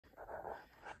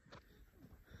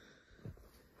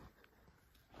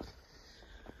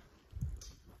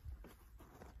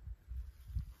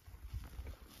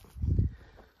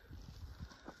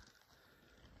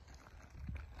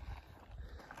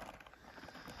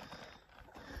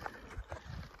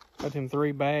Got them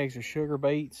 3 bags of sugar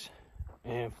beets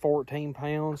and 14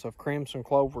 pounds of crimson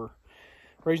clover.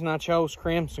 The reason I chose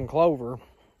crimson clover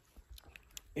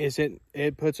is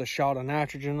it puts a shot of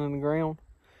nitrogen in the ground.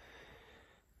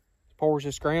 As poor as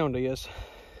this ground is,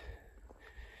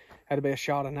 had to be a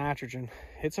shot of nitrogen.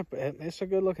 It's a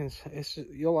good looking,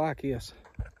 you'll like this.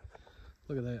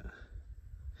 Look at that.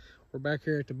 We're back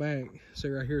here at the back. See,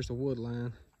 right here's the wood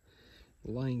line.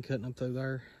 The lane cutting up through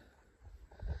there.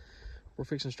 We're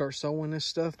fixing to start sowing this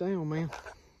stuff down, man.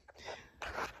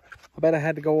 I bet I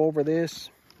had to go over this.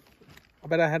 I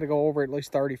bet I had to go over it at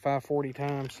least 35, 40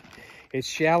 times. It's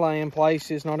shallow in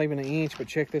places, not even an inch, but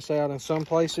check this out. In some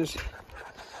places,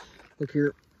 look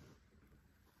here.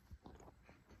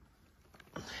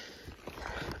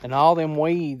 And all them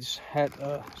weeds had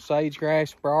sage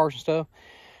grass, briars and stuff.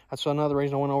 That's another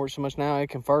reason I went over it so much now. It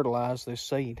can fertilize this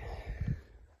seed.